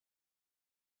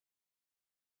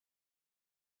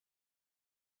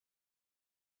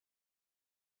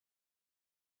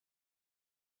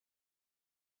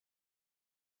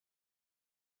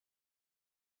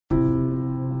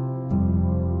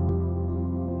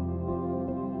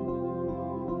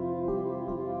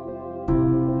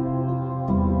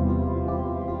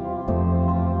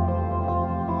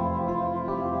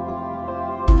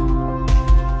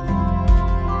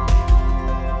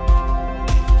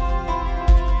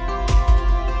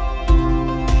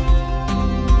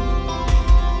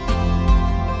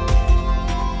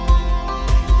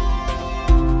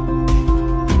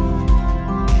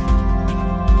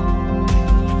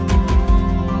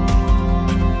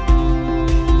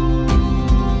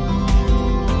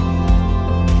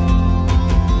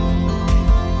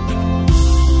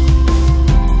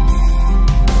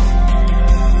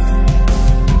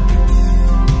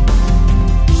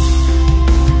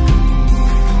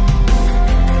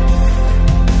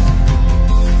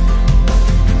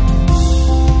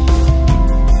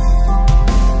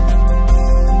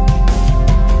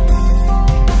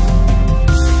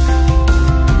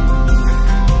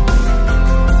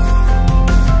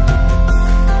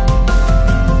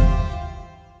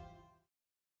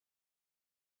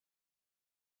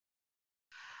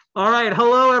All right.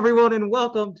 Hello, everyone, and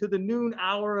welcome to the noon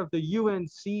hour of the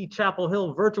UNC Chapel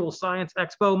Hill Virtual Science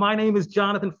Expo. My name is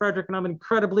Jonathan Frederick, and I'm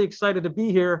incredibly excited to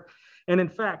be here. And in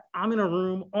fact, I'm in a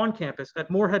room on campus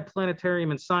at Moorhead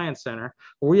Planetarium and Science Center,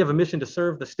 where we have a mission to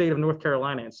serve the state of North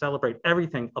Carolina and celebrate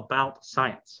everything about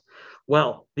science.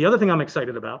 Well, the other thing I'm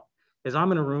excited about is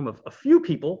I'm in a room of a few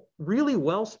people really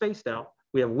well spaced out.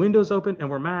 We have windows open and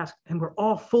we're masked and we're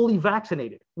all fully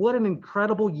vaccinated. What an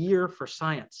incredible year for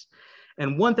science.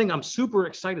 And one thing I'm super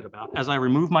excited about as I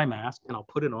remove my mask, and I'll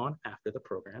put it on after the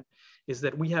program, is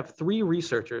that we have three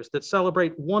researchers that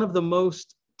celebrate one of the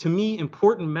most, to me,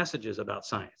 important messages about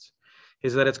science,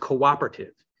 is that it's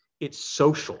cooperative, it's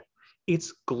social,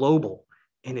 it's global,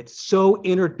 and it's so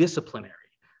interdisciplinary.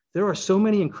 There are so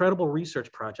many incredible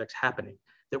research projects happening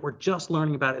that we're just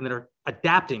learning about and that are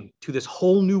adapting to this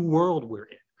whole new world we're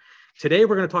in. Today,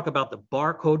 we're going to talk about the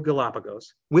BARCODE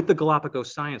Galapagos with the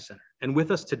Galapagos Science Center. And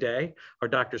with us today are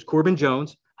Doctors Corbin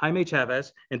Jones, Jaime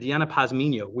Chaves, and Diana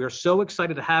Pazmiño. We're so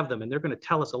excited to have them, and they're going to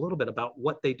tell us a little bit about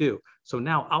what they do. So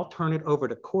now I'll turn it over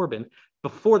to Corbin.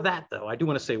 Before that, though, I do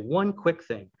want to say one quick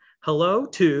thing. Hello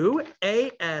to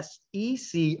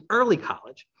ASEC Early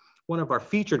College, one of our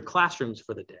featured classrooms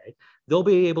for the day. They'll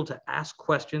be able to ask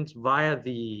questions via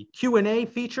the Q&A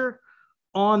feature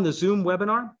on the Zoom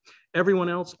webinar. Everyone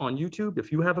else on YouTube,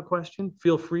 if you have a question,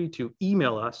 feel free to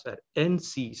email us at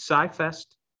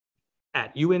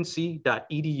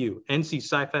ncscifest@unc.edu,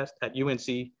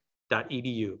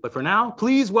 ncscifest@unc.edu. But for now,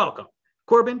 please welcome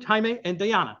Corbin, Jaime, and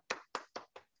Diana.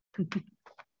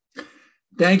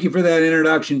 Thank you for that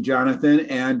introduction, Jonathan,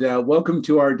 and welcome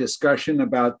to our discussion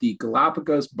about the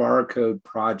Galapagos Barcode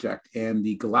Project and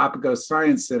the Galapagos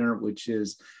Science Center, which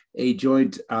is a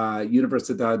joint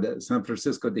Universidad de San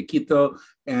Francisco de Quito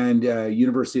and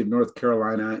University of North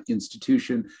Carolina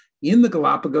institution in the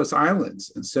Galapagos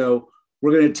Islands. And so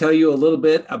we're going to tell you a little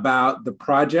bit about the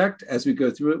project as we go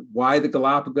through it, why the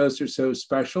Galapagos are so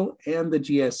special, and the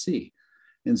GSC.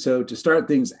 And so to start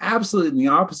things absolutely in the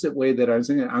opposite way that I was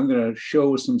thinking, I'm going to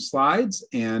show some slides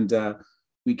and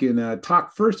we can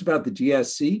talk first about the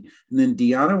GSC, and then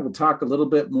Diana will talk a little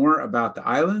bit more about the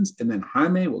islands, and then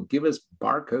Jaime will give us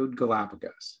BARCODE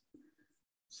Galapagos.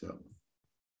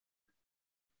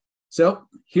 So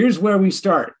here's where we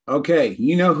start. Okay,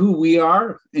 you know who we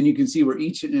are, and you can see we're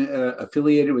each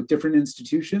affiliated with different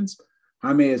institutions.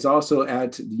 Jaime is also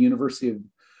at the University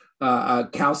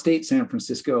of Cal State San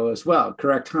Francisco as well,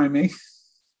 correct, Jaime?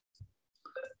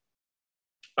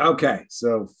 Okay,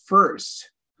 so first,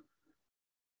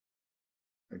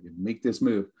 I can make this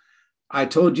move. I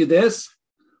told you this.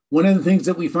 One of the things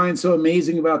that we find so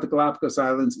amazing about the Galapagos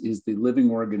Islands is the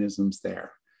living organisms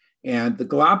there. And the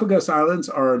Galapagos Islands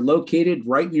are located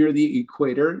right near the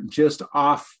equator, just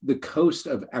off the coast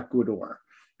of Ecuador.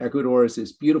 Ecuador is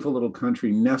this beautiful little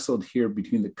country nestled here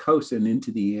between the coast and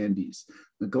into the Andes.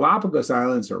 The Galapagos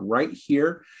Islands are right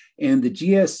here. And the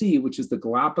GSC, which is the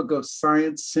Galapagos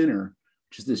Science Center,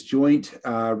 which is this joint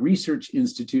research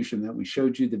institution that we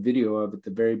showed you the video of at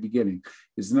the very beginning,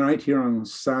 is right here on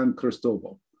San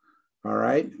Cristobal. All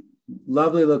right,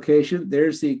 lovely location.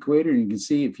 There's the equator, and you can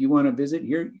see if you want to visit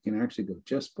here, you can actually go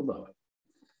just below it.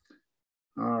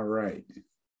 All right.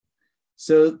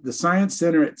 So the Science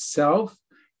Center itself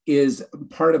is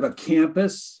part of a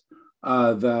campus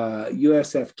of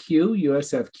USFQ.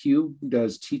 USFQ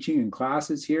does teaching and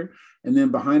classes here. And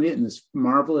then behind it in this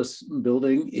marvelous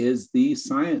building is the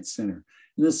Science Center.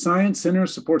 And the Science Center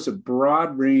supports a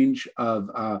broad range of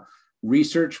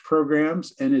research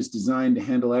programs and is designed to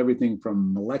handle everything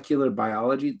from molecular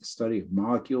biology, the study of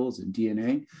molecules and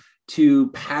DNA, to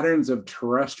patterns of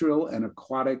terrestrial and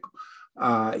aquatic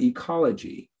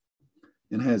ecology,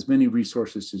 and has many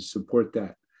resources to support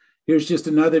that. Here's just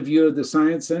another view of the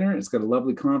Science Center. It's got a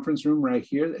lovely conference room right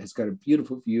here. It's got a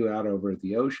beautiful view out over at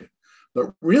the ocean.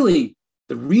 But really,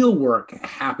 the real work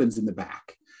happens in the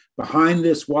back. Behind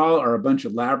this wall are a bunch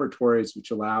of laboratories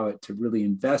which allow it to really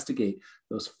investigate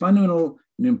those fundamental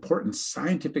and important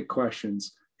scientific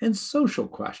questions and social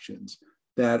questions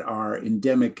that are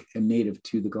endemic and native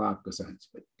to the Galapagos Islands.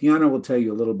 But Diana will tell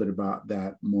you a little bit about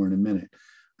that more in a minute.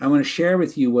 I want to share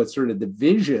with you what sort of the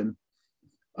vision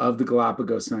of the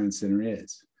Galapagos Science Center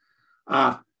is.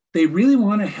 They really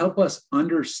want to help us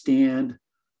understand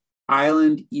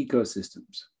island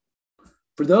ecosystems.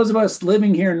 For those of us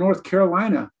living here in North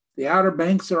Carolina, the Outer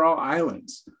Banks are all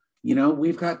islands. You know,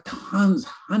 we've got tons,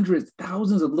 hundreds,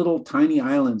 thousands of little tiny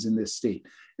islands in this state,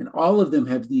 and all of them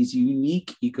have these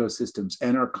unique ecosystems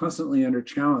and are constantly under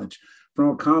challenge from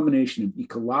a combination of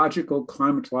ecological,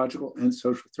 climatological, and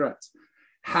social threats.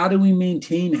 How do we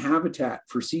maintain habitat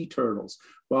for sea turtles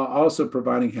while also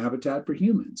providing habitat for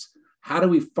humans? How do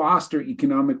we foster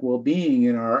economic well-being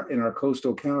in our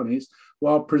coastal counties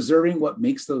while preserving what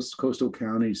makes those coastal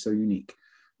counties so unique?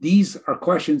 These are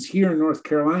questions here in North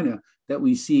Carolina that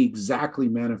we see exactly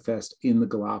manifest in the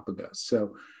Galapagos.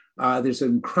 So there's an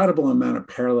incredible amount of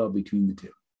parallel between the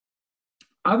two.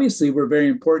 Obviously, we're very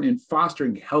important in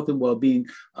fostering health and well-being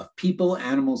of people,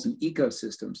 animals, and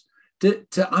ecosystems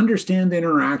to understand the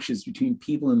interactions between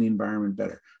people and the environment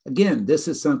better. Again, this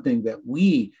is something that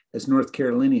we as North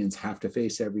Carolinians have to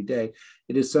face every day.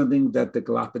 It is something that the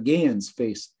Galapagos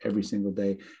face every single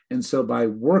day. And so by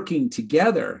working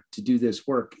together to do this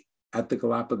work at the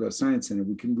Galapagos Science Center,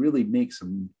 we can really make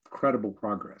some incredible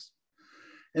progress.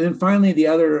 And then finally, the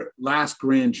other last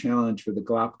grand challenge for the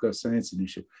Galapagos Science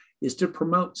Initiative is to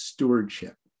promote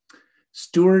stewardship.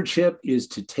 Stewardship is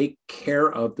to take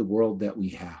care of the world that we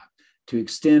have, to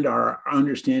extend our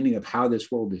understanding of how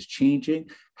this world is changing,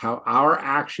 how our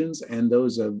actions and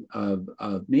those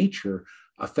of nature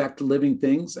affect living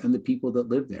things and the people that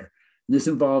live there. And this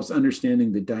involves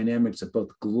understanding the dynamics of both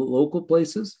local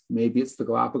places, maybe it's the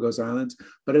Galapagos Islands,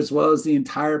 but as well as the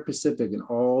entire Pacific and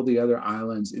all the other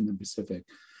islands in the Pacific.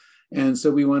 And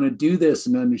so we want to do this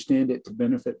and understand it to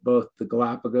benefit both the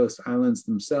Galapagos Islands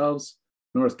themselves,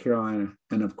 North Carolina,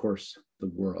 and of course, the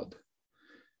world.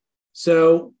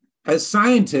 So as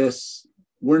scientists,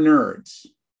 we're nerds,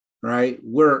 right?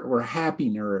 We're happy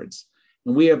nerds.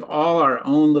 And we have all our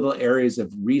own little areas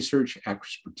of research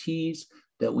expertise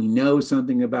that we know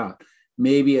something about.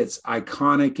 Maybe it's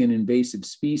iconic and invasive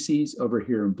species over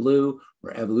here in blue,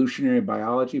 or evolutionary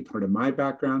biology, part of my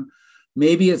background.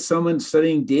 Maybe it's someone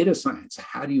studying data science.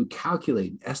 How do you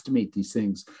calculate and estimate these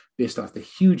things based off the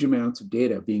huge amounts of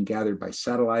data being gathered by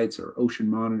satellites or ocean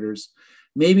monitors?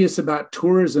 Maybe it's about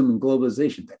tourism and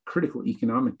globalization, that critical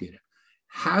economic data.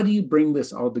 How do you bring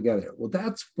this all together? Well,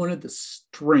 that's one of the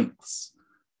strengths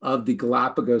of the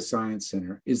Galapagos Science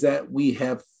Center, is that we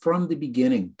have from the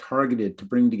beginning targeted to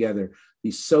bring together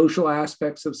the social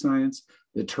aspects of science,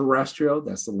 the terrestrial,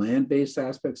 that's the land-based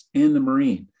aspects, and the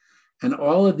marine. And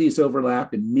all of these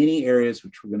overlap in many areas,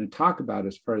 which we're going to talk about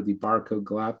as part of the BARCODE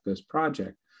Galapagos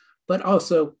project, but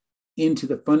also into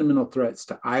the fundamental threats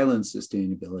to island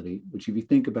sustainability, which if you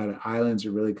think about it, islands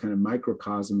are really kind of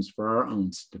microcosms for our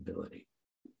own stability.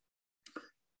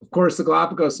 Of course, the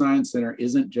Galapagos Science Center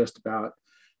isn't just about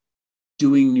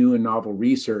doing new and novel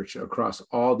research across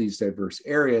all these diverse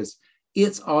areas.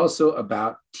 It's also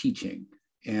about teaching.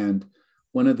 And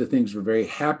one of the things we're very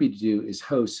happy to do is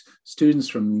host students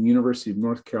from the University of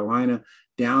North Carolina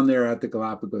down there at the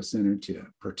Galapagos Center to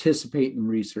participate in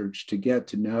research, to get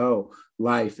to know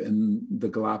life in the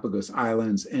Galapagos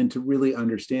Islands, and to really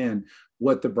understand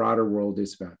what the broader world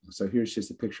is about. So here's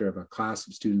just a picture of a class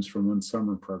of students from one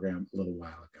summer program a little while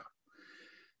ago.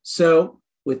 So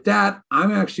with that,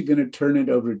 I'm actually going to turn it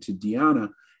over to Diana,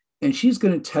 and she's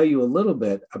going to tell you a little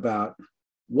bit about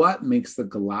what makes the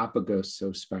Galapagos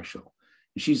so special.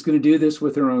 She's going to do this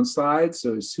with her own slides.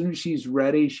 So as soon as she's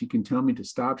ready, she can tell me to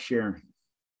stop sharing.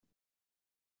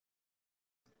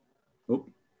 Oh.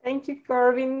 Thank you,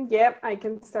 Corbin. Yep, I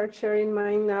can start sharing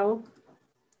mine now.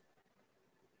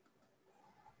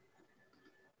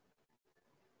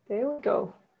 There we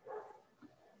go.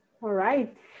 All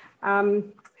right.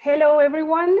 Hello,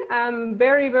 everyone. I'm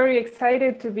very, very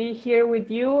excited to be here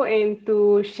with you and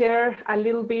to share a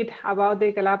little bit about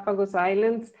the Galapagos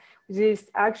Islands, which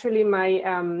is actually my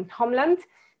homeland.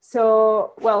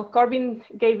 So, well, Corbin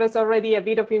gave us already a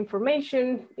bit of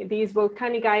information. These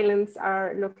volcanic islands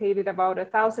are located about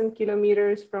 1,000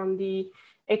 kilometers from the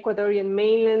Ecuadorian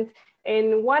mainland.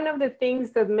 And one of the things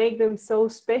that make them so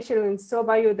special and so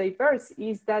biodiverse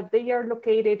is that they are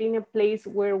located in a place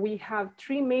where we have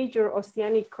 3 major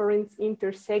oceanic currents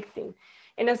intersecting.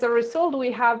 And as a result,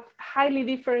 we have highly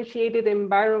differentiated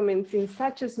environments in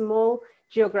such a small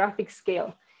geographic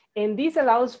scale. And this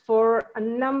allows for a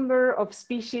number of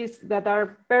species that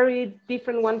are very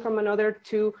different one from another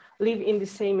to live in the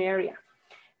same area.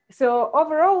 So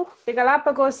overall, the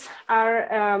Galapagos are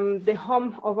the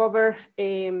home of over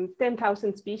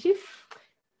 10,000 species.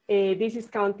 This is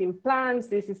counting plants,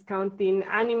 this is counting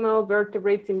animal,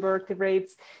 vertebrates,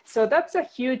 invertebrates. So that's a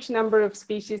huge number of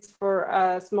species for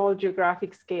a small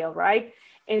geographic scale, right?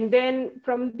 And then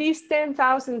from these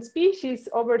 10,000 species,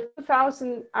 over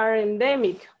 2,000 are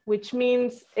endemic, which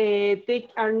means they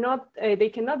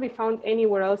cannot be found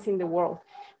anywhere else in the world.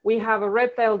 We have a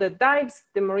reptile that dives,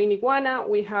 the marine iguana.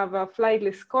 We have a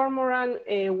flightless cormorant.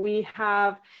 We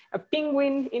have a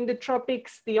penguin in the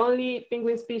tropics, the only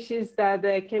penguin species that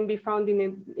can be found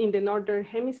in the Northern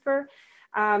Hemisphere.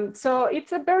 So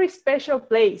it's a very special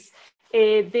place.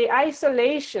 the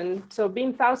isolation, so being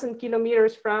 1,000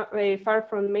 kilometers far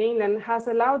from mainland, has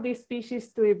allowed these species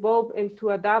to evolve and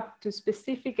to adapt to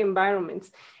specific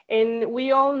environments. And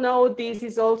we all know this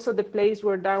is also the place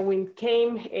where Darwin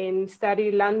came and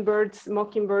studied land birds,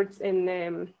 mockingbirds,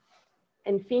 and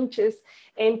finches,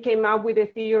 and came up with a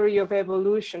theory of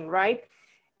evolution, right?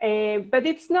 But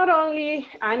it's not only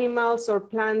animals or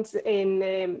plants, and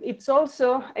it's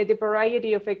also the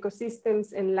variety of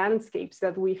ecosystems and landscapes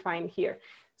that we find here.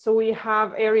 So we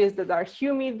have areas that are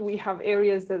humid, we have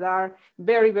areas that are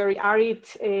very, very arid.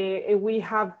 We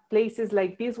have places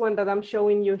like this one that I'm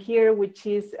showing you here, which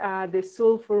is the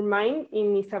sulfur mine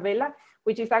in Isabela,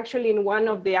 which is actually in one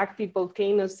of the active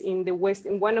volcanoes in the west,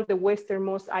 in one of the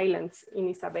westernmost islands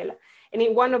in Isabela, and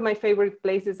in one of my favorite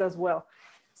places as well.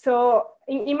 So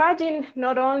imagine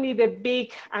not only the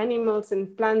big animals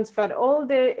and plants, but all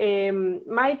the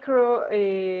micro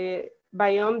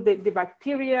biome, the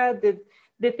bacteria,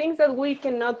 the things that we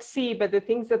cannot see, but the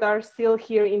things that are still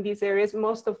here in these areas,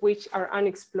 most of which are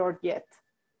unexplored yet.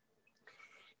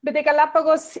 But the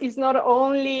Galapagos is not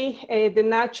only the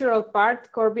natural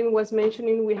part. Corbin was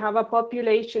mentioning we have a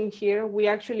population here. We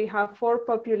actually have 4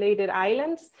 populated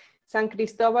islands: San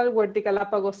Cristobal, where the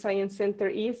Galapagos Science Center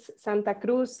is, Santa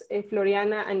Cruz,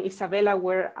 Floriana, and Isabela,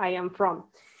 where I am from.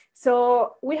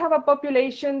 So we have a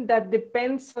population that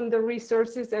depends on the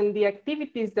resources and the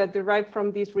activities that derive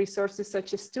from these resources,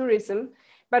 such as tourism.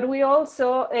 But we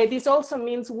also, this also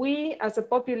means we as a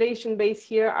population base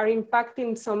here are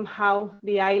impacting somehow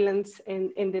the islands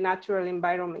and the natural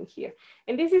environment here.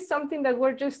 And this is something that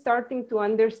we're just starting to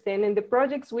understand, and the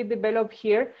projects we develop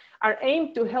here are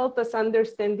aimed to help us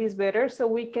understand this better so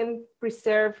we can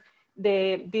preserve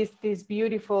these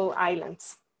beautiful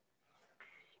islands.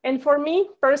 And for me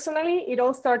personally, it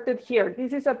all started here.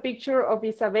 This is a picture of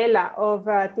Isabela, of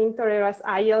Tintoreras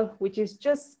Isle, which is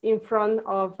just in front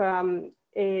of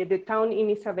the town in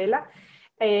Isabela.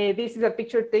 This is a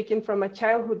picture taken from a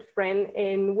childhood friend.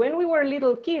 And when we were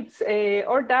little kids,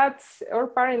 our dads, our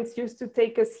parents used to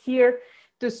take us here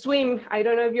to swim. I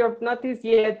don't know if you've noticed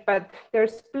yet, but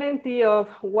there's plenty of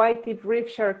white-tipped reef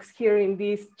sharks here in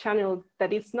this channel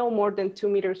that is no more than 2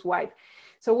 meters wide.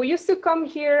 So we used to come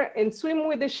here and swim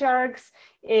with the sharks.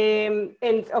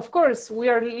 And of course, we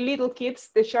are little kids.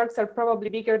 The sharks are probably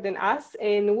bigger than us,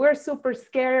 and we're super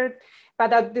scared.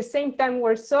 But at the same time,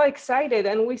 we're so excited,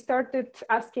 and we started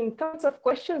asking tons of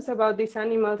questions about these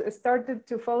animals, started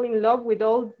to fall in love with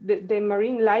all the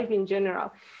marine life in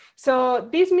general. So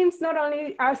this means not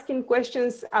only asking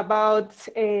questions about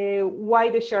why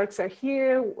the sharks are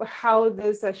here, how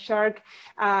does a shark,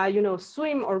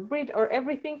 swim or breathe or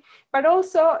everything, but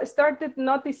also started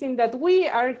noticing that we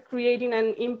are creating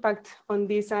an impact on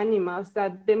these animals,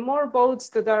 that the more boats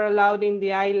that are allowed in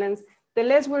the islands, the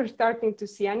less we're starting to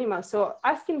see animals. So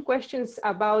asking questions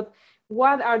about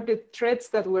what are the threats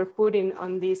that we're putting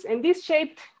on this. And this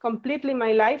shaped completely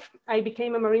my life. I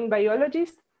became a marine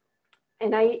biologist,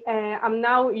 and I am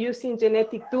now using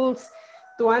genetic tools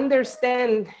to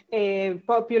understand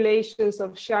populations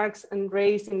of sharks and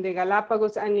rays in the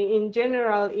Galapagos and in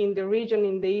general in the region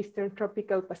in the Eastern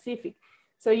Tropical Pacific.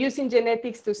 So using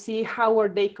genetics to see how are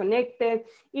they connected,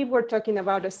 if we're talking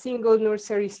about a single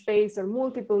nursery space or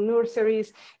multiple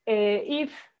nurseries,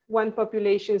 if one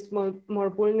population is more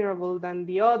vulnerable than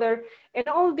the other, and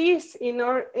all this in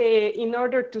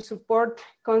order to support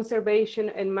conservation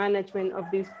and management of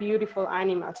these beautiful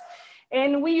animals.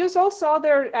 And we use also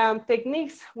other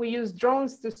techniques. We use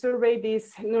drones to survey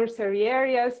these nursery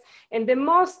areas. And the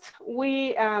most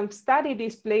we study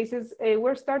these places,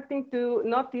 we're starting to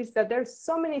notice that there's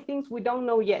so many things we don't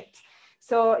know yet.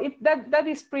 So that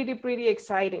is pretty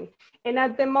exciting. And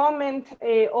at the moment,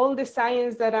 all the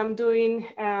science that I'm doing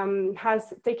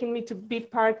has taken me to be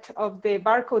part of the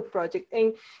BARCODE project.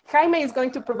 And Jaime is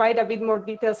going to provide a bit more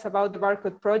details about the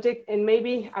BARCODE project. And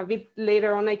maybe a bit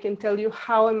later on, I can tell you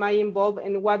how am I involved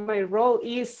and what my role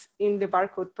is in the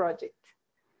BARCODE project.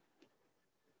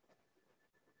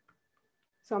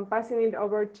 So I'm passing it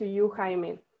over to you,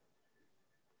 Jaime.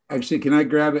 Actually, can I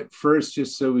grab it first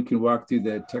just so we can walk through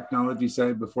the technology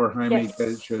side before Jaime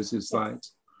shows his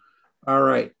slides? All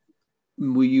right.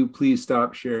 Will you please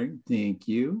stop sharing? Thank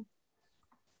you.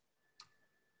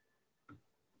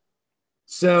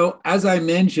 So as I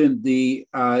mentioned, the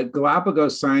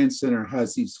Galapagos Science Center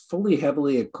has these fully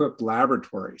heavily equipped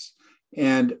laboratories.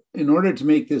 And in order to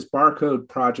make this BARCODE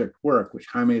project work, which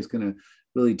Jaime is going to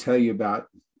really tell you about,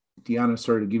 Diana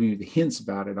started giving you the hints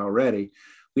about it already,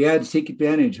 we had to take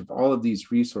advantage of all of these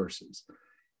resources.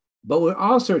 But we're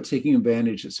also taking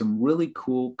advantage of some really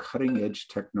cool cutting edge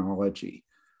technology,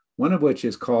 one of which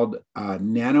is called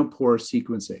nanopore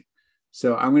sequencing.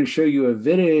 So I'm going to show you a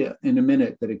video in a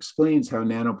minute that explains how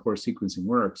nanopore sequencing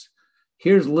works.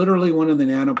 Here's literally one of the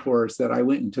nanopores that I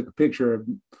went and took a picture of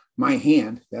my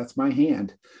hand. That's my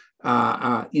hand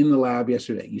in the lab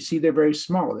yesterday. You see they're very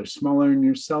small. They're smaller than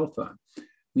your cell phone.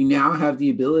 We now have the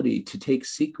ability to take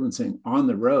sequencing on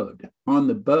the road, on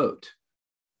the boat,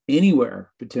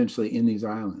 anywhere potentially in these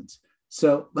islands.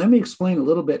 So let me explain a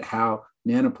little bit how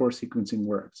nanopore sequencing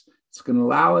works. It's going to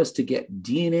allow us to get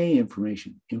DNA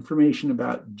information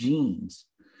about genes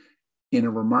in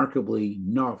a remarkably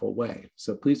novel way.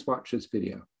 So please watch this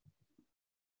video.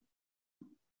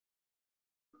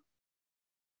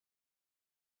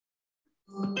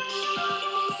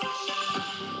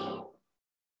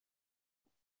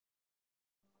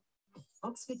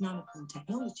 Oxford Nanopore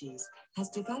Technologies has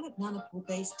developed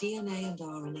nanopore-based DNA and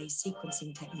RNA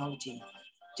sequencing technology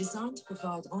designed to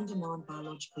provide on-demand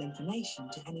biological information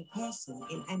to any person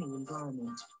in any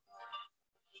environment.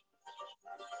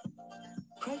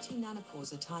 Protein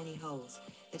nanopores are tiny holes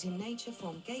that in nature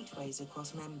form gateways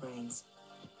across membranes.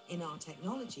 In our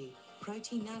technology,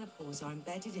 protein nanopores are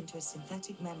embedded into a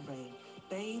synthetic membrane,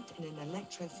 bathed in an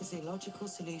electrophysiological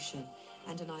solution,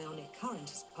 and an ionic current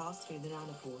is passed through the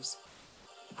nanopores.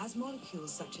 As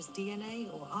molecules such as DNA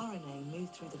or RNA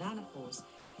move through the nanopores,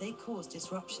 they cause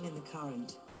disruption in the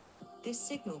current. This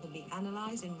signal can be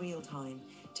analyzed in real time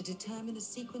to determine the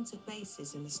sequence of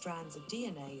bases in the strands of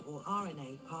DNA or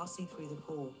RNA passing through the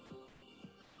pore.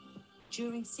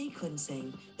 During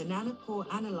sequencing, the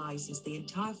nanopore analyzes the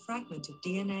entire fragment of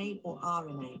DNA or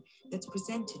RNA that's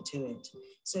presented to it,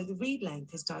 so the read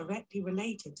length is directly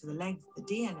related to the length of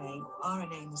the DNA or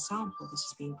RNA in the sample that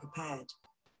has been prepared.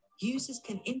 Users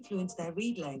can influence their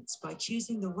read lengths by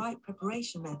choosing the right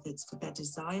preparation methods for their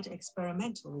desired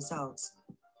experimental results.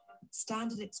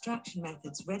 Standard extraction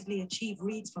methods readily achieve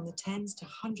reads from the tens to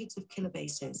hundreds of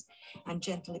kilobases, and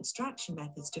gentle extraction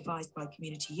methods devised by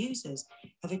community users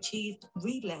have achieved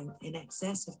read length in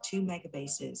excess of 2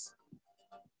 megabases.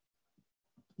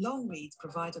 Long reads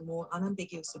provide a more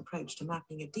unambiguous approach to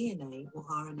mapping a DNA or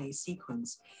RNA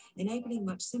sequence, enabling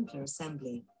much simpler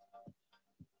assembly.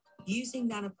 Using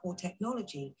nanopore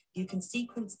technology, you can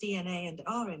sequence DNA and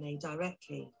RNA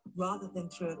directly, rather than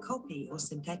through a copy or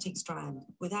synthetic strand,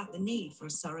 without the need for a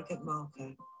surrogate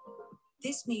marker.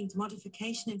 This means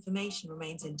modification information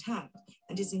remains intact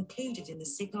and is included in the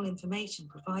signal information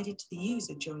provided to the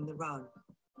user during the run.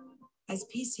 As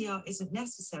PCR isn't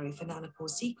necessary for nanopore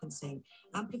sequencing,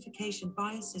 amplification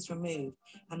bias is removed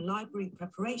and library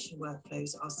preparation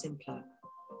workflows are simpler.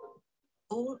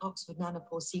 All Oxford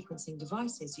Nanopore sequencing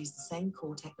devices use the same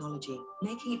core technology,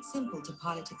 making it simple to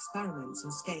pilot experiments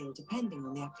and scale depending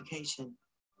on the application.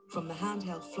 From the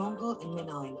handheld Flongle and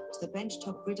Minine to the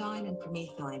benchtop Gridine and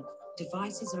Prometheine,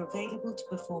 devices are available to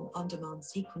perform on-demand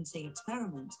sequencing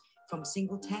experiments from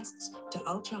single tests to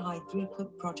ultra-high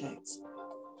throughput projects.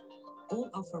 All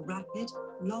offer rapid,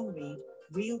 long-read,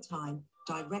 real-time,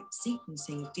 direct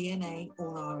sequencing of DNA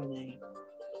or RNA.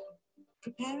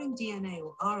 Preparing DNA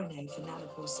or RNA for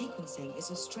nanopore sequencing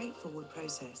is a straightforward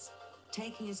process,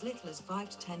 taking as little as 5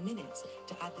 to 10 minutes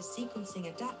to add the sequencing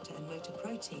adapter and motor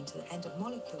protein to the end of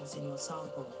molecules in your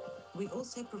sample. We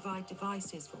also provide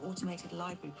devices for automated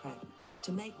library prep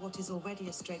to make what is already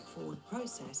a straightforward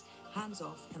process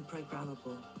hands-off and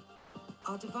programmable.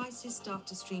 Our devices start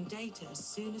to stream data as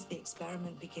soon as the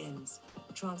experiment begins,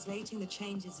 translating the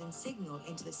changes in signal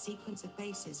into the sequence of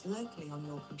bases locally on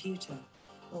your computer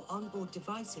or onboard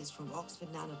devices from Oxford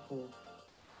Nanopore.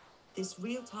 This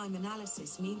real-time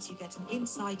analysis means you get an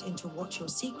insight into what you're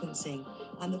sequencing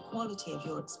and the quality of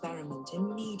your experiment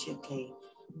immediately,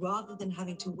 rather than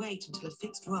having to wait until a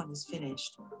fixed run is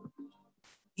finished.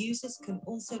 Users can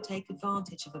also take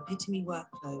advantage of epitome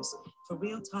workflows for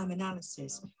real-time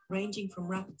analysis, ranging from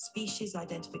rapid species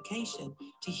identification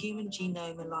to human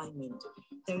genome alignment.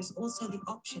 There is also the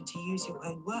option to use your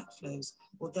own workflows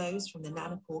or those from the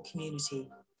Nanopore community.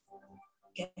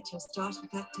 Get your starter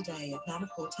pack today at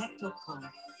nanoporetech.com.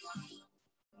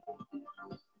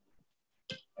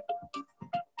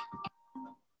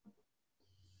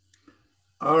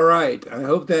 All right, I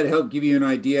hope that helped give you an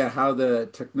idea how the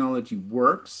technology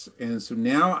works. And so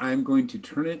now I'm going to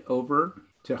turn it over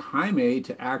to Jaime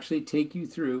to actually take you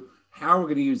through how we're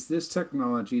going to use this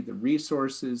technology, the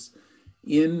resources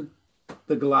in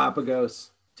the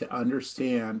Galapagos to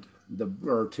understand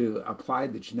or to apply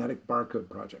the genetic barcode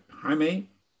project. Jaime,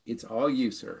 it's all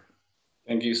you, sir.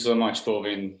 Thank you so much,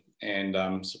 Corbin, and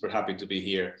I'm super happy to be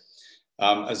here.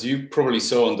 As you probably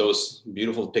saw in those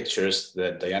beautiful pictures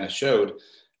that Diana showed,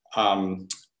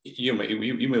 you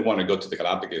may want to go to the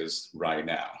Galapagos right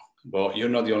now. Well, you're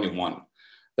not the only one.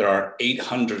 there are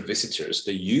 800 visitors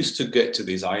that used to get to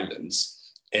these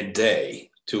islands a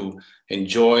day to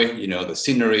enjoy, the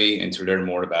scenery and to learn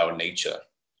more about nature.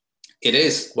 It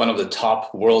is one of the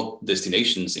top world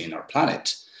destinations in our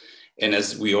planet. And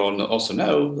as we all also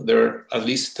know, there are at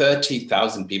least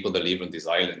 30,000 people that live on these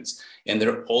islands, and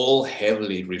they're all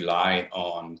heavily rely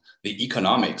on the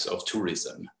economics of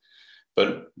tourism.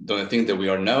 But the only thing that we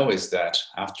all know is that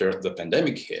after the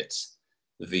pandemic hit,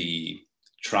 the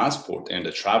transport and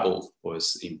the travel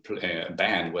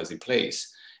ban was in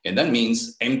place. And that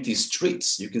means empty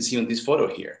streets. You can see on this photo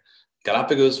here,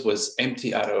 Galapagos was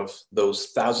empty out of those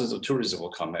thousands of tourists that will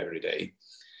come every day.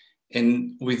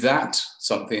 And with that,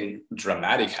 something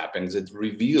dramatic happens. It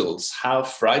reveals how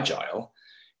fragile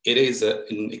it is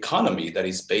an economy that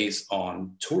is based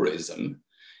on tourism,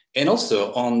 and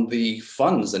also on the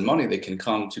funds and money that can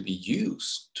come to be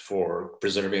used for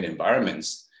preserving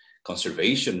environments,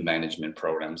 conservation management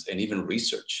programs, and even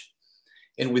research.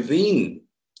 And within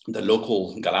the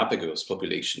local Galapagos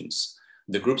populations,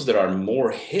 the groups that are more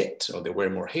hit, or they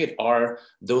were more hit, are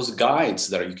those guides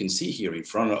that you can see here in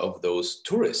front of those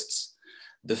tourists.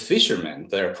 The fishermen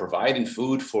that are providing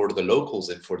food for the locals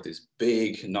and for this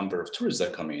big number of tourists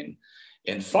that come in,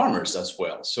 and farmers as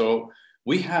well. So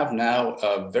we have now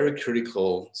a very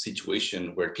critical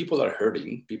situation where people are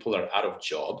hurting, people are out of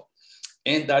job,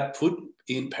 and that put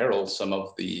in peril some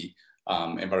of the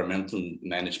environmental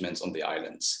managements on the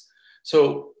islands.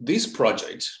 So this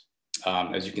project,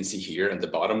 as you can see here at the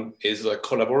bottom, is a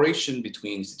collaboration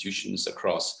between institutions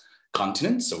across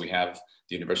continents. So we have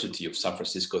the University of San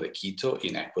Francisco de Quito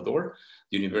in Ecuador,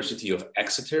 the University of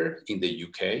Exeter in the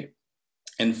UK,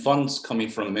 and funds coming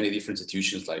from many different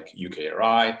institutions like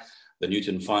UKRI, the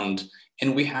Newton Fund,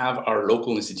 and we have our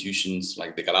local institutions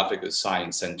like the Galapagos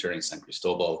Science Center in San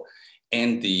Cristobal,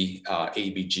 and the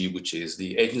ABG, which is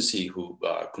the agency who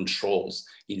controls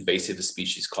invasive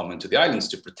species coming to the islands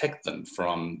to protect them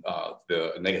from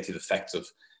the negative effects of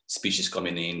species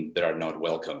coming in that are not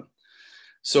welcome.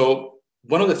 So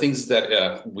one of the things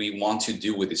that we want to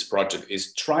do with this project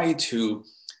is try to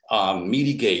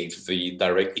mitigate the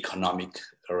direct economic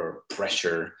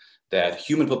pressure that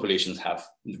human populations have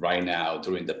right now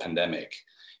during the pandemic.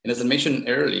 And as I mentioned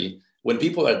earlier, when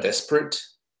people are desperate,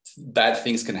 bad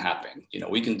things can happen.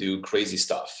 We can do crazy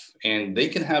stuff, and they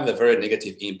can have a very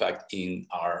negative impact in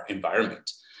our environment.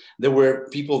 There were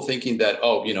people thinking that,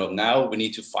 now we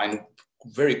need to find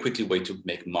very quickly way to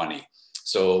make money.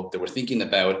 So they were thinking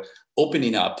about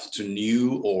opening up to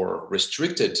new or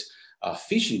restricted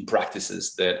fishing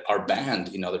practices that are banned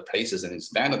in other places, and it's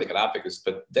banned at the Galapagos,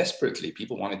 but desperately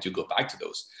people wanted to go back to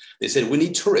those. They said, we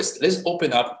need tourists, let's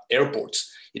open up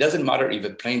airports. It doesn't matter if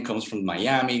a plane comes from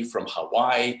Miami, from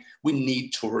Hawaii, we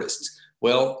need tourists.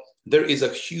 Well, there is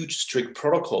a huge strict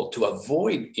protocol to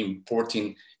avoid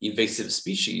importing invasive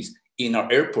species in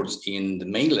our airports in the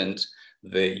mainland.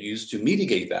 They used to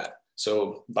mitigate that.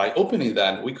 So by opening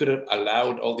that, we could have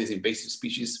allowed all these invasive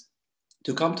species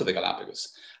to come to the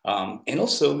Galapagos. And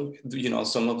also,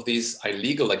 some of these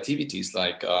illegal activities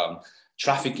like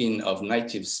trafficking of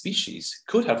native species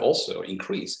could have also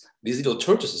increased. These little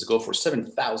tortoises go for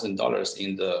 $7,000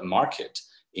 in the market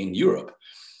in Europe.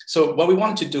 So what we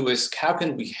wanted to do is, how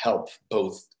can we help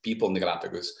both people in the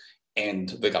Galapagos and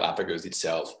the Galapagos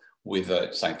itself with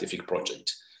a scientific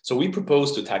project? So we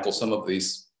propose to tackle some of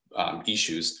these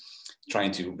issues,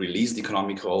 trying to release the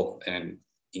economical and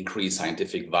increase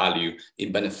scientific value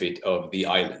in benefit of the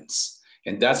islands.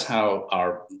 And that's how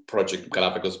our project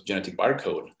Galapagos Genetic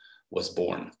Barcode was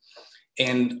born.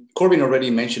 And Corbin already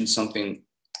mentioned something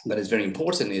that is very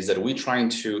important, is that we're trying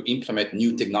to implement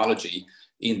new technology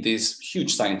in this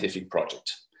huge scientific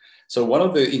project. So one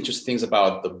of the interesting things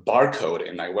about the barcode,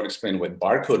 and I want to explain what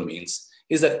barcode means,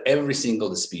 is that every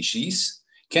single species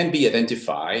can be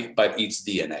identified by its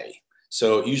DNA.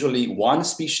 So usually one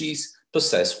species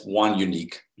possess one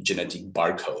unique genetic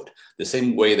barcode. The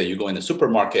same way that you go in the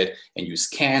supermarket and you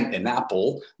scan an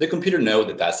apple, the computer knows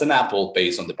that that's an apple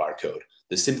based on the barcode.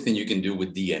 The same thing you can do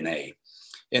with DNA.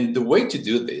 And the way to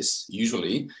do this,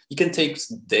 usually, it can take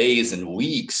days and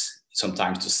weeks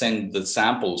sometimes to send the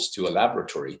samples to a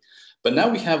laboratory. But now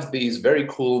we have these very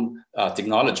cool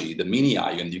technology, the mini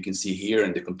ion you can see here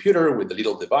in the computer with the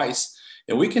little device,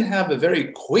 and we can have a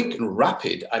very quick and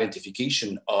rapid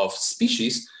identification of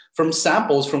species from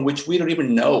samples from which we don't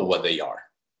even know what they are.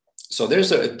 So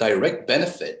there's a direct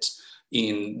benefit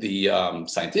in the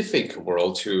scientific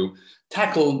world to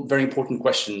tackle very important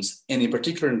questions. And in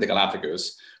particular in the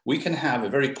Galapagos, we can have a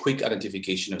very quick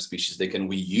identification of species that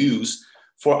we use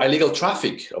for illegal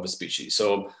traffic of a species.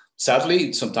 So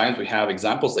sadly, sometimes we have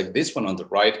examples like this one on the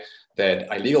right,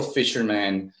 that illegal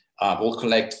fishermen will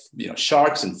collect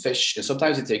sharks and fish, and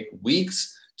sometimes it takes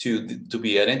weeks to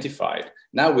be identified.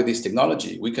 Now with this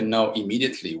technology, we can know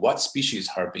immediately what species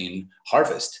are being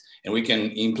harvested, and we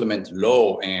can implement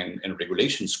law and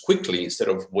regulations quickly instead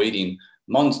of waiting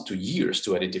months to years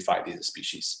to identify these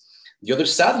species. The other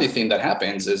sadly thing that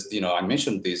happens is, I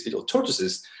mentioned these little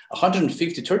tortoises,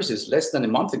 150 tortoises less than a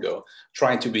month ago,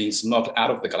 trying to be smuggled out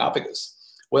of the Galapagos.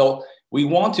 Well, we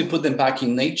want to put them back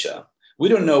in nature. We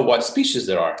don't know what species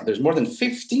there are. There's more than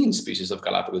 15 species of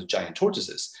Galapagos giant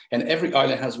tortoises, and every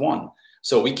island has one.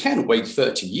 So we can't wait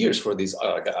 30 years for these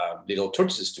little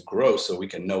tortoises to grow so we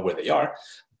can know where they are.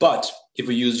 But if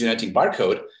we use genetic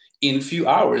barcode, in a few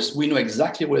hours, we know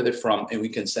exactly where they're from, and we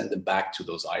can send them back to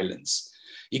those islands.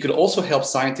 It could also help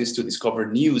scientists to discover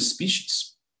new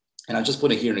species. And I just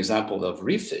put here an example of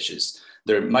reef fishes.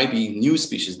 There might be new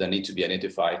species that need to be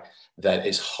identified that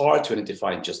is hard to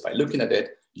identify just by looking at it.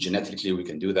 Genetically, we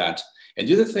can do that. And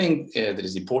the other thing that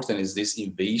is important is this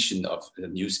invasion of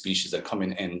new species that are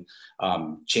coming and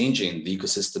changing the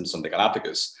ecosystems on the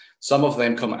Galapagos. Some of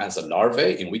them come as a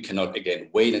larvae, and we cannot, again,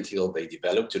 wait until they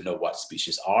develop to know what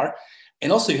species are.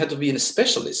 And also, you have to be a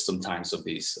specialist sometimes of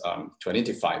these to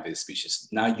identify these species.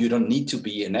 Now, you don't need to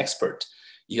be an expert.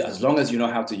 As long as you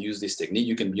know how to use this technique,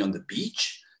 you can be on the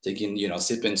beach, taking,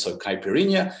 sipping some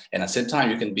caipirinha, and at the same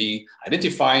time, you can be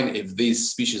identifying if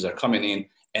these species are coming in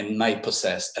and might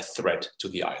possess a threat to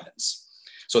the islands.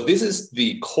 So this is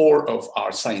the core of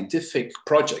our scientific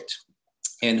project.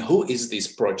 And who is this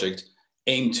project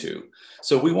aimed to?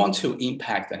 So we want to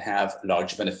impact and have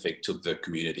large benefit to the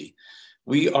community.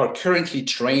 We are currently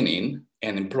training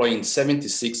and employing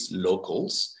 76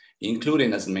 locals,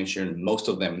 including, as I mentioned, most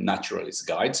of them naturalist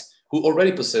guides, who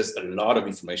already possess a lot of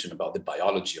information about the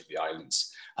biology of the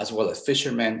islands, as well as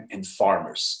fishermen and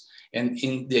farmers. And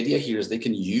the idea here is they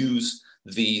can use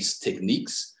these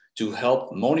techniques to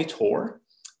help monitor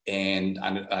and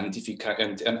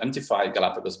identify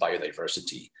Galapagos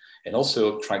biodiversity, and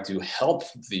also try to help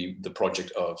the project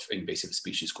of invasive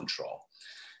species control.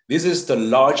 This is the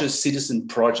largest citizen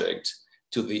project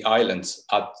to the islands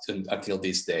until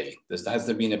this day. There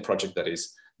hasn't been a project that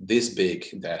is this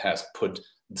big that has put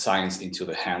science into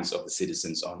the hands of the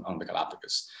citizens on the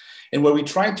Galapagos. And what we're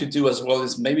trying to do as well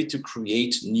is maybe to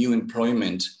create new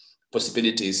employment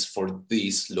possibilities for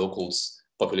these locals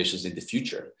populations in the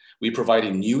future. We're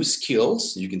providing new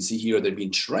skills. You can see here they've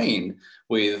been trained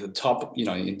with top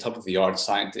of the art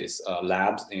scientists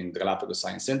labs in the Galapagos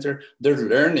Science Center. They're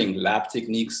learning lab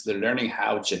techniques. They're learning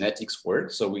how genetics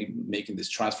work. So we're making this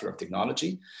transfer of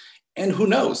technology. And who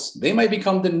knows, they might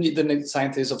become the next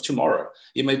scientists of tomorrow.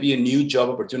 It might be a new job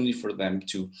opportunity for them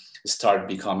to start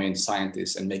becoming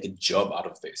scientists and make a job out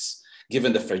of this.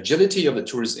 Given the fragility of the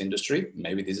tourist industry,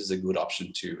 maybe this is a good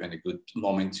option and a good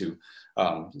moment to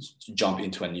jump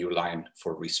into a new line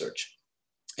for research.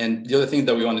 And the other thing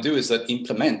that we want to do is that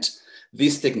implement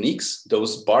these techniques.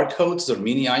 Those barcodes or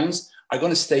mini ions are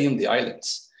going to stay on the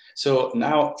islands. So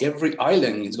now every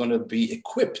island is going to be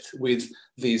equipped with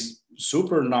these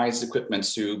super nice equipment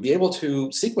to be able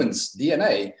to sequence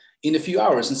DNA in a few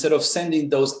hours instead of sending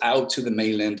those out to the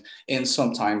mainland and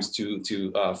sometimes to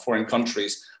foreign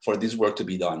countries for this work to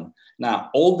be done. Now,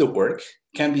 all the work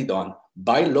can be done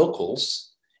by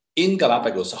locals in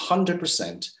Galapagos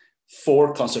 100%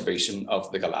 for conservation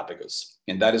of the Galapagos.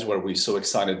 And that is where we're so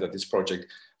excited that this project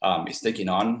is taking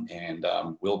on, and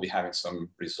we'll be having some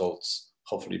results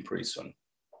hopefully pretty soon.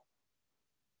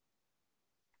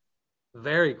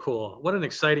 Very cool. What an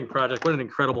exciting project. What an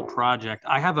incredible project.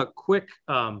 I have a quick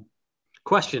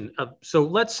question. So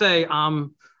let's say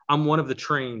I'm one of the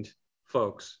trained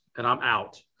folks and I'm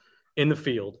out in the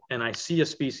field and I see a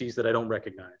species that I don't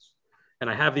recognize and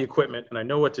I have the equipment and I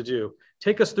know what to do.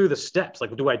 Take us through the steps.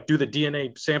 Like, do I do the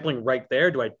DNA sampling right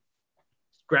there? Do I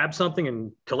grab something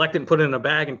and collect it and put it in a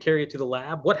bag and carry it to the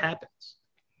lab? What happens?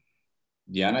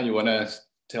 Diana, you want to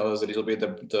tell us a little bit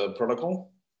the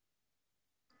protocol?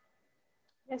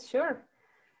 Yes, sure.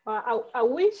 I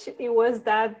wish it was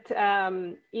that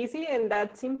easy and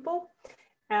that simple,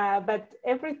 but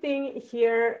everything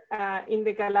here in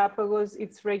the Galapagos,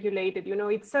 it's regulated. You know,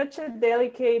 it's such a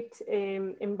delicate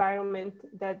environment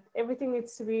that everything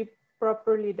needs to be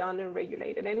properly done and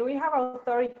regulated. And we have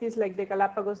authorities like the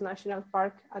Galapagos National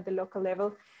Park at the local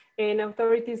level, and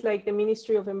authorities like the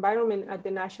Ministry of Environment at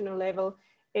the national level,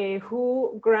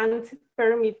 who grant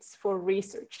permits for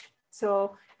research.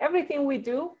 So everything we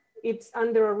do, it's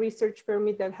under a research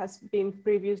permit that has been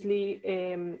previously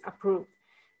approved.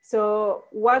 So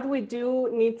what we do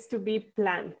needs to be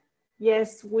planned.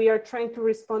 Yes, we are trying to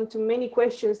respond to many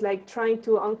questions, like trying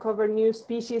to uncover new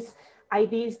species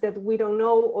IDs that we don't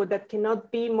know or that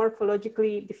cannot be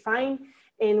morphologically defined.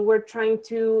 And we're trying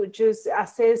to just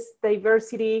assess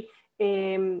diversity,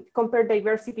 compare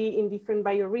diversity in different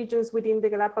bioregions within the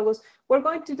Galapagos. We're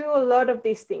going to do a lot of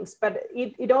these things, but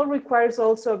it all requires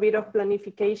also a bit of planning,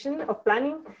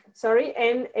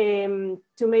 and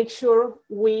to make sure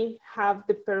we have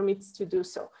the permits to do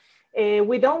so.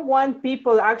 We don't want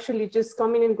people actually just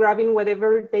coming and grabbing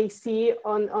whatever they see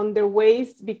on their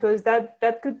ways, because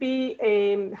that could be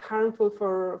harmful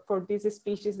for these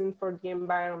species and for the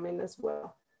environment as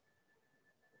well.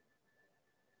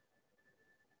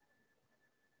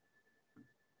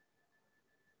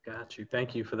 Got you.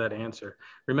 Thank you for that answer.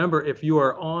 Remember, if you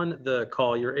are on the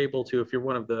call, you're able to, if you're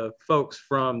one of the folks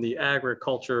from the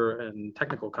agriculture and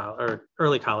technical college or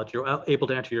early college, you're able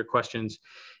to enter your questions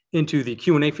into the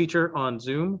Q&A feature on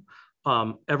Zoom.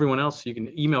 Everyone else, you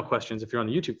can email questions if you're on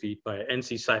the YouTube feed by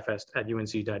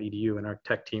ncscifest@unc.edu, and our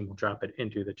tech team will drop it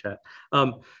into the chat.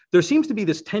 There seems to be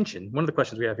this tension. One of the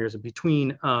questions we have here is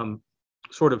between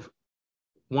sort of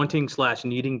wanting /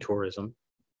 needing tourism,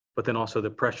 but then also the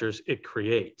pressures it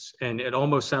creates. And it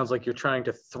almost sounds like you're trying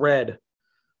to thread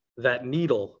that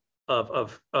needle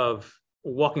of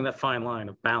walking that fine line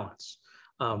of balance.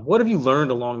 What have you learned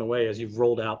along the way as you've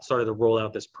started to roll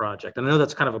out this project? And I know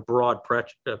that's kind of a broad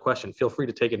question. Feel free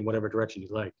to take it in whatever direction you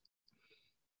like.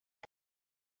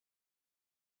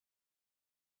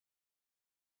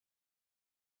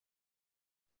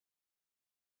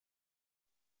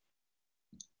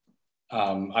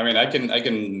 I mean, I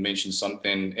can mention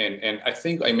something, and I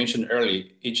think I mentioned earlier.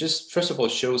 It just first of all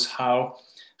shows how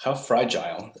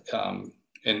fragile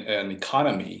an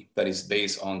economy that is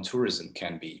based on tourism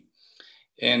can be.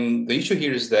 And the issue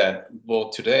here is that, well,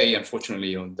 today,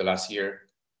 unfortunately, on the last year,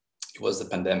 it was the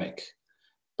pandemic.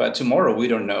 But tomorrow, we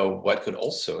don't know what could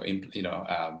also,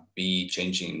 be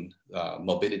changing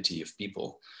mobility of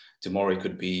people. Tomorrow, it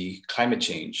could be climate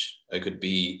change. It could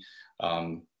be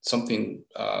something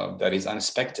that is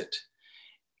unexpected.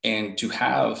 And to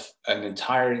have an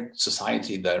entire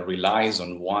society that relies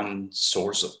on one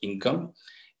source of income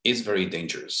is very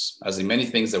dangerous. As in many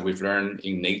things that we've learned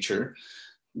in nature,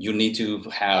 you need to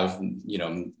have,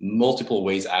 multiple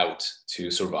ways out to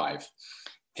survive.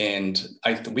 And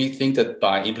we think that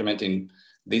by implementing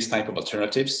these type of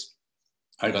alternatives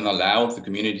are going to allow the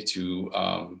community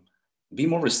to be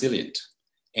more resilient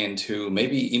and to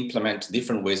maybe implement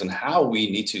different ways on how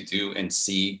we need to do and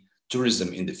see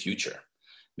tourism in the future.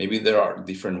 Maybe there are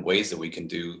different ways that we can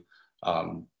do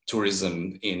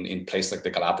tourism in places like the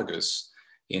Galapagos,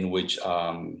 in which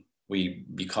we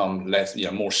become less,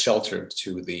 more sheltered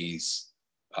to these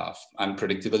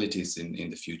unpredictabilities in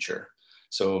the future.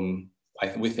 So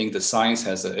we think that science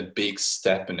has a big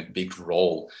step and a big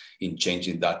role in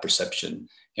changing that perception.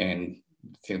 And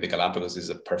I think the Galapagos is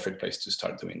a perfect place to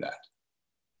start doing that.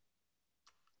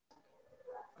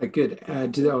 I could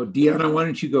add to that. Diana, why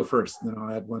don't you go first, and then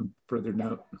I'll add one further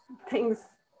note.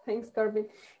 Thanks, Corbin.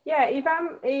 Yeah,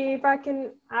 if I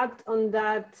can add on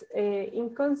that,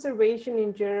 in conservation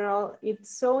in general,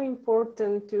 it's so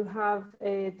important to have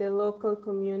the local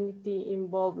community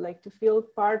involved, like to feel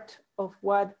part of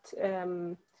what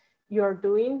you're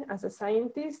doing as a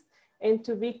scientist, and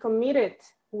to be committed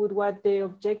with what the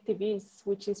objective is,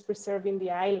 which is preserving the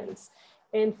islands.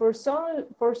 And for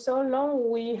so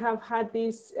long, we have had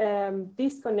this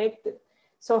disconnected.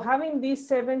 So having these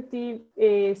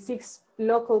 76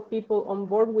 local people on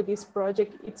board with this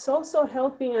project, it's also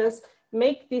helping us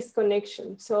make this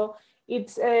connection. So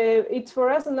it's for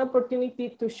us an opportunity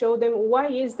to show them why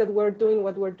is that we're doing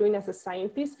what we're doing as a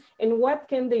scientist, and what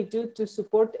can they do to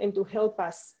support and to help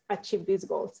us achieve these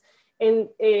goals. And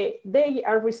they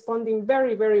are responding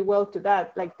very, very well to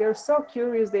that. Like, they're so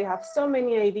curious, they have so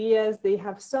many ideas, they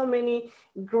have so many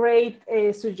great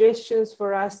suggestions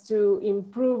for us to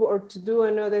improve or to do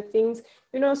another things.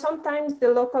 Sometimes the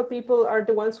local people are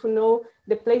the ones who know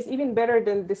the place even better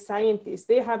than the scientists.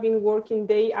 They have been working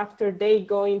day after day,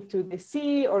 going to the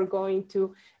sea or going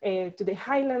to the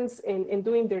highlands and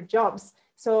doing their jobs.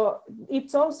 So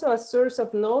it's also a source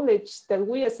of knowledge that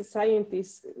we as a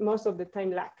scientists most of the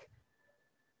time lack.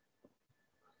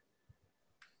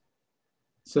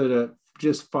 So to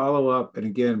just follow up and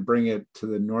again, bring it to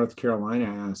the North Carolina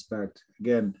aspect,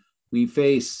 again, we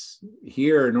face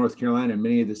here in North Carolina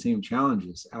many of the same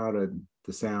challenges out of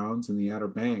the Sounds and the Outer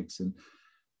Banks. And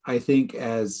I think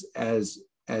as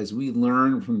we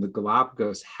learn from the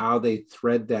Galapagos how they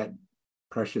thread that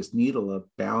precious needle of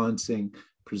balancing,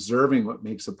 preserving what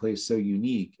makes a place so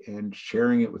unique and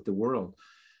sharing it with the world,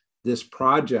 this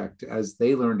project, as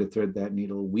they learn to thread that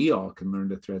needle, we all can learn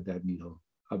to thread that needle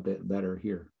a bit better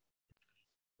here.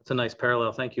 That's a nice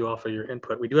parallel. Thank you all for your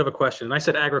input. We do have a question. And I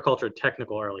said agriculture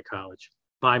technical early college.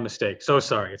 My mistake. So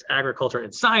sorry. It's agriculture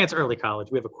and science early college.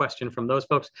 We have a question from those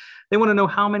folks. They want to know,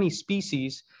 how many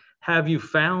species have you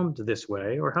found this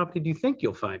way, or how many do you think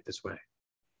you'll find this way?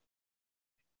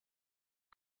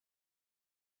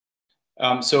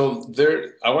 So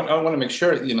there, I want to make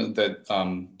sure that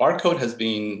BARCODE has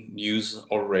been used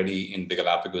already in the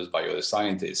Galapagos by other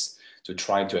scientists to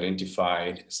try to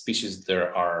identify species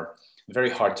that are very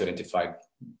hard to identify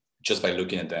just by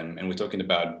looking at them. And we're talking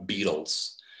about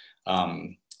beetles.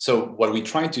 So what we're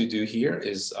trying to do here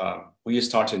is we are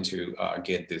starting to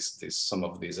get some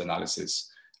of these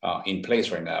analysis in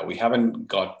place right now. We haven't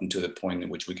gotten to the point in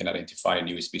which we can identify a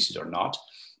new species or not.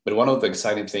 But one of the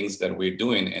exciting things that we're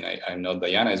doing, and I know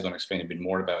Diana is going to explain a bit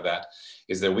more about that,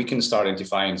 is that we can start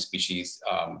identifying species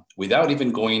without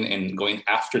even going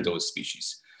after those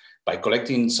species. By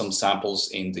collecting some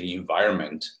samples in the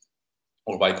environment,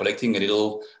 or by collecting a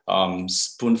little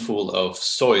spoonful of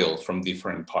soil from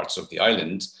different parts of the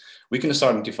island, we can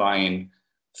start identifying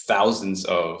thousands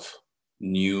of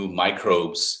new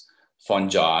microbes,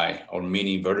 fungi, or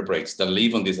mini vertebrates that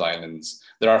live on these islands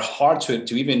that are hard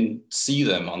to even see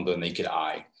them on the naked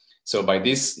eye. So by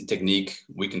this technique,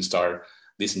 we can start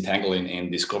disentangling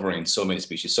and discovering so many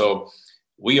species. So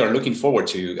we are looking forward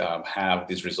to have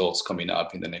these results coming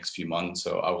up in the next few months.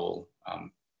 So I will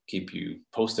keep you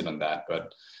posted on that.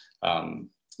 But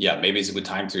yeah, maybe it's a good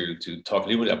time to talk a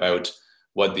little bit about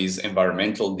what this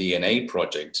environmental DNA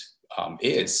project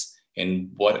is,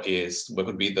 and what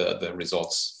would be the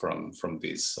results from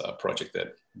this project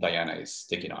that Diana is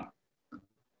taking on.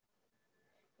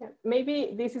 Yeah,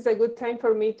 maybe this is a good time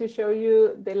for me to show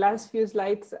you the last few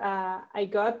slides I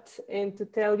got, and to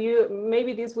tell you,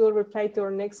 maybe this will reply to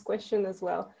our next question as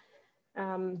well.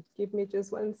 Give me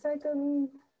just 1 second.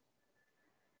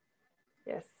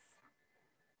 Yes.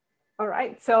 All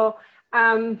right. So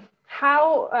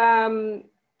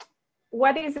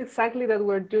what is exactly that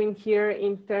we're doing here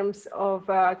in terms of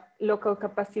local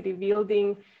capacity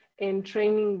building and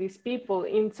training these people?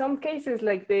 In some cases,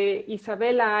 like the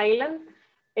Isabela Island,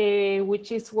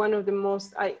 which is one of the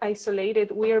most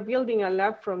isolated, we are building a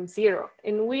lab from zero.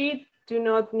 And we do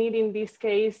not need, in this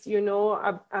case, you know,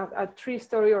 a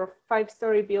 3-story or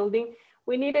 5-story building.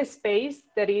 We need a space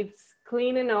that is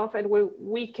clean enough and where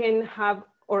we can have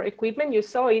our equipment. You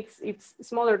saw it's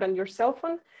smaller than your cell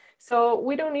phone. So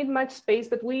we don't need much space,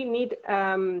 but we need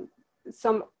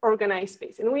some organized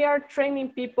space. And we are training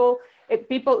people,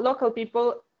 local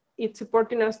people, it's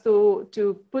supporting us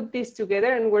to put this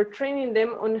together, and we're training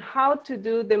them on how to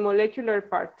do the molecular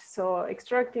part. So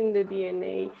extracting the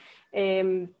DNA,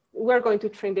 we're going to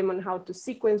train them on how to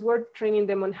sequence, we're training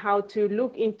them on how to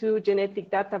look into genetic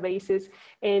databases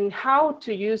and how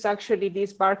to use actually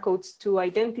these barcodes to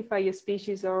identify a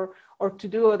species or to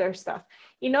do other stuff.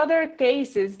 In other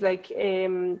cases, like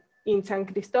in San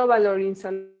Cristobal or in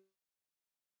San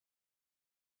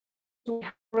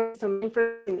some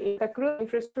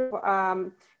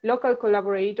infrastructure, local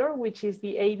collaborator, which is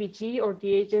the ABG, or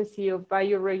the Agency of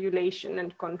Bioregulation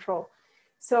and Control.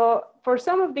 So for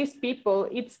some of these people,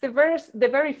 it's the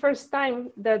very first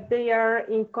time that they are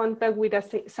in contact with a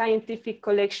scientific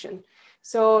collection.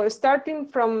 So starting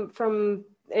from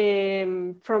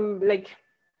like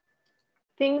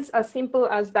things as simple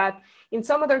as that. In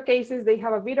some other cases, they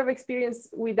have a bit of experience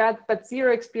with that, but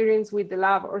zero experience with the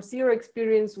lab or zero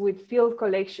experience with field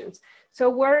collections. So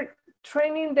we're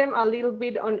training them a little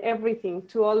bit on everything,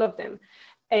 to all of them.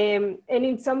 And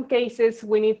in some cases,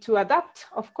 we need to adapt.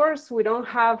 Of course, we don't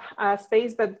have a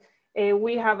space, but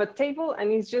we have a table,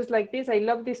 and it's just like this. I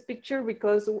love this picture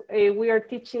because we are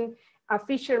teaching a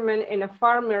fisherman and a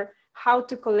farmer how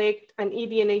to collect an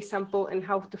eDNA sample and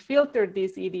how to filter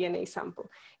this eDNA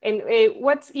sample. And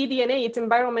what's eDNA? It's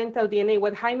environmental DNA,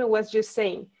 what Jaime was just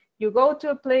saying. You go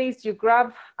to a place, you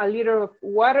grab a liter of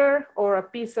water or a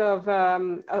piece of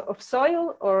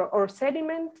soil or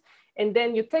sediment, and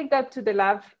then you take that to the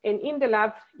lab, and in the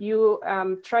lab, you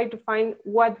try to find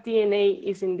what DNA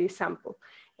is in this sample.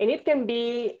 And it can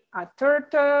be a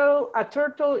turtle,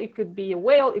 it could be a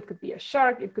whale, it could be a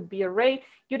shark, it could be a ray.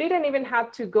 You didn't even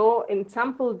have to go and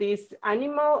sample this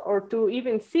animal or to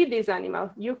even see this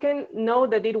animal. You can know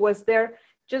that it was there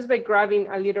just by grabbing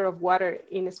a liter of water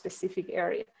in a specific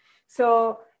area.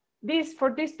 So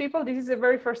for these people, this is the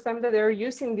very first time that they're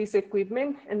using this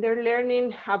equipment, and they're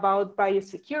learning about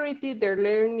biosecurity, they're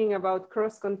learning about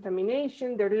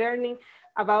cross-contamination, they're learning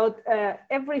about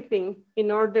everything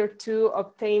in order to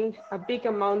obtain a big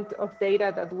amount of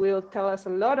data that will tell us a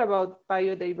lot about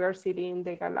biodiversity in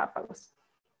the Galapagos.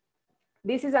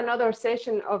 This is another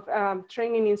session of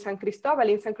training in San Cristobal.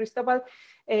 In San Cristobal,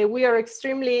 we are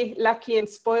extremely lucky and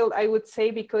spoiled, I would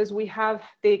say, because we have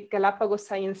the Galapagos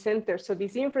Science Center. So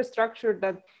this infrastructure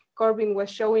that Corbin was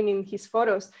showing in his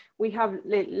photos, we have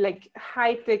like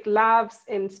high-tech labs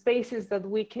and spaces that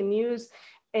we can use.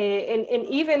 And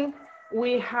even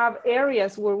we have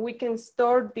areas where we can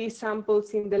store these samples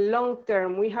in the long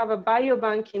term. We have a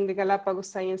biobank in the Galapagos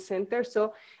Science Center.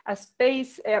 So a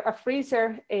space, a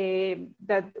freezer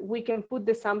that we can put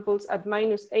the samples at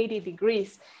 -80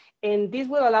 degrees. And this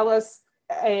will allow us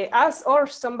or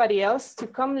somebody else to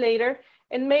come later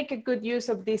and make a good use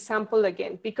of this sample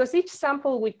again. Because each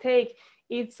sample we take,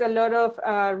 it's a lot of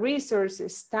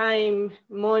resources, time,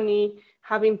 money,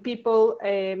 having people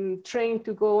trained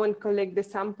to go and collect the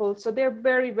samples. So they're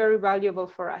very, very valuable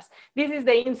for us. This is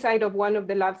the inside of one of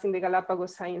the labs in the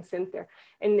Galapagos Science Center.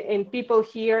 And people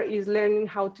here is learning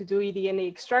how to do eDNA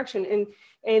extraction.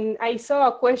 And I saw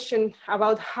a question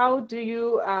about how do you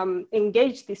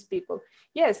engage these people?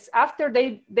 Yes, after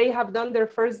they have done their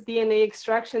first DNA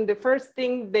extraction, the first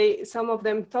thing some of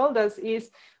them told us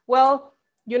is, well,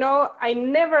 you know, I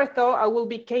never thought I will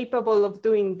be capable of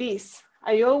doing this.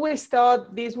 I always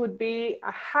thought this would be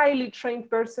a highly trained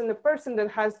person, a person that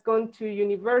has gone to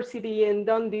university and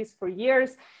done this for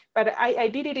years, but I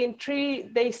did it in 3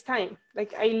 days' time.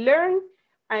 Like I learned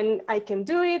and I can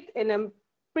do it, and I'm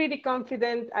pretty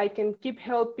confident I can keep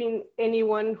helping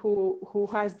anyone who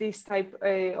has this type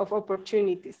of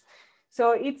opportunities. So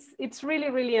it's really,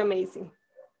 really amazing.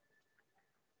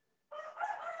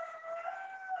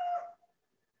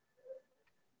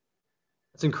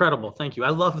 It's incredible. Thank you. I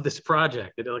love this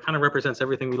project. It kind of represents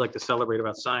everything we like to celebrate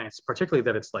about science, particularly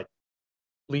that it's like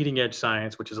leading edge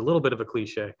science, which is a little bit of a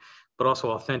cliche, but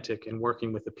also authentic and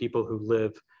working with the people who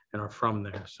live and are from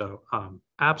there. So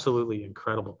absolutely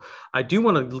incredible. I do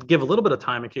want to give a little bit of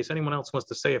time in case anyone else wants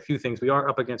to say a few things. We are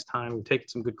up against time. We've taken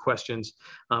some good questions.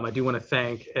 I do want to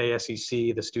thank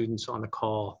ASEC, the students on the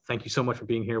call. Thank you so much for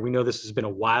being here. We know this has been a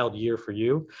wild year for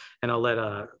you, and I'll let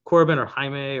Corbin or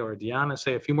Jaime or Diana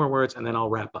say a few more words, and then I'll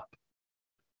wrap up.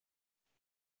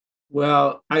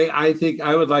 Well, I think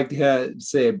I would like to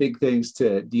say a big thanks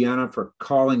to Diana for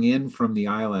calling in from the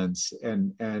islands,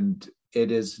 and it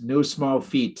is no small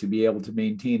feat to be able to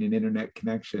maintain an internet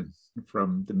connection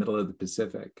from the middle of the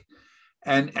Pacific.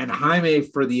 And Jaime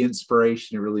for the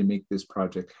inspiration to really make this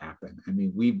project happen. I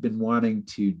mean, we've been wanting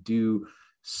to do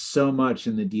so much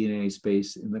in the DNA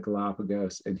space in the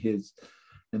Galapagos, and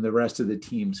the rest of the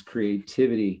team's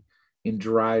creativity in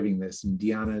driving this, and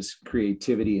Diana's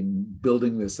creativity in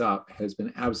building this up has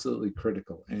been absolutely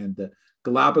critical. And the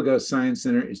Galapagos Science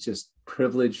Center is just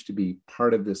privileged to be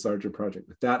part of this larger project.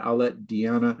 With that, I'll let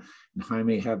Diana and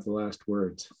Jaime have the last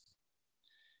words.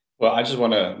 Well, I just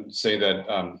want to say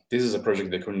that this is a project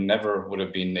that never would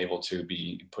have been able to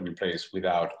be put in place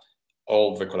without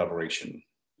all the collaboration.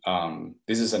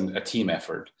 This is a team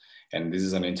effort, and this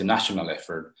is an international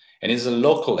effort, and it's a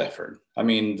local effort. I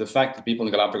mean, the fact that people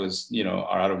in Galapagos,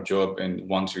 are out of job and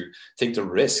want to take the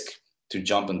risk to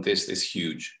jump on this is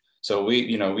huge. So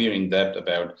we are in depth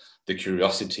about the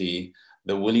curiosity,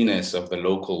 the willingness of the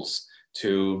locals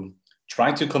to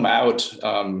try to come out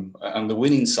on the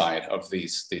winning side of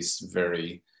this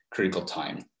very critical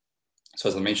time. So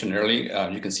as I mentioned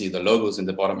earlier, you can see the logos in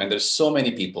the bottom, and there's so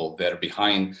many people that are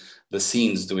behind the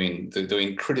scenes doing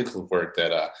critical work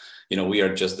that, we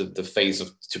are just the face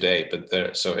of today.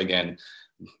 But so again,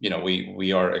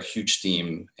 we are a huge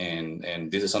team,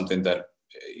 and this is something that,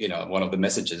 one of the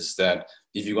messages that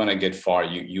if you want to get far,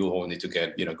 you all need to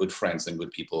get, good friends and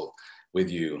good people with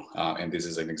you. And this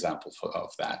is an example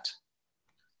of that.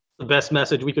 The best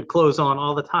message we could close on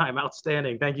all the time.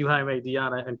 Outstanding. Thank you, Jaime,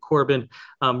 Diana, and Corbin.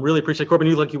 Really appreciate it. Corbin,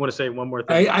 you want to say one more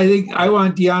thing? I think I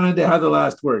want Diana to have the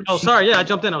last word. Oh, sorry. Yeah, I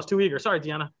jumped in. I was too eager. Sorry,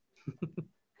 Diana.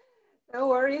 No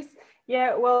worries.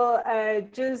 Yeah, well,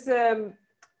 just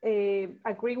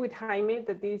agree with Jaime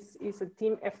that this is a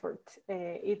team effort.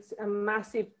 It's a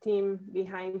massive team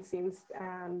behind scenes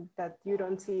that you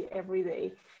don't see every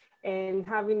day. And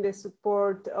having the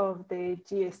support of the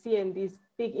GSC and these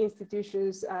big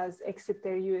institutions as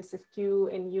Exeter,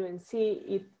 USFQ, and UNC,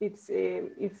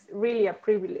 it's really a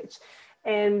privilege.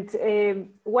 And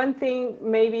one thing,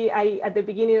 maybe at the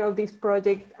beginning of this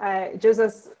project, just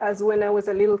as when I was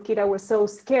a little kid, I was so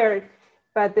scared.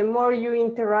 But the more you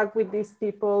interact with these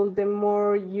people, the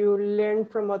more you learn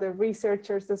from other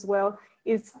researchers as well.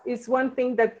 It's one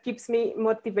thing that keeps me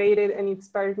motivated and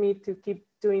inspires me to keep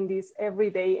doing this every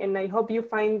day. And I hope you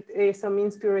find some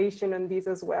inspiration on this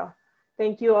as well.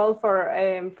 Thank you all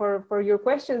for your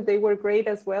questions. They were great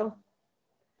as well.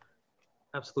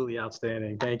 Absolutely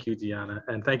outstanding. Thank you, Diana.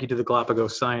 And thank you to the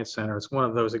Galapagos Science Center. It's one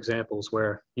of those examples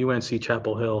where UNC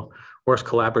Chapel Hill works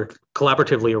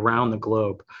collaboratively around the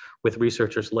globe with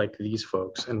researchers like these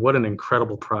folks. And what an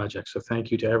incredible project. So thank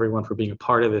you to everyone for being a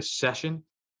part of this session.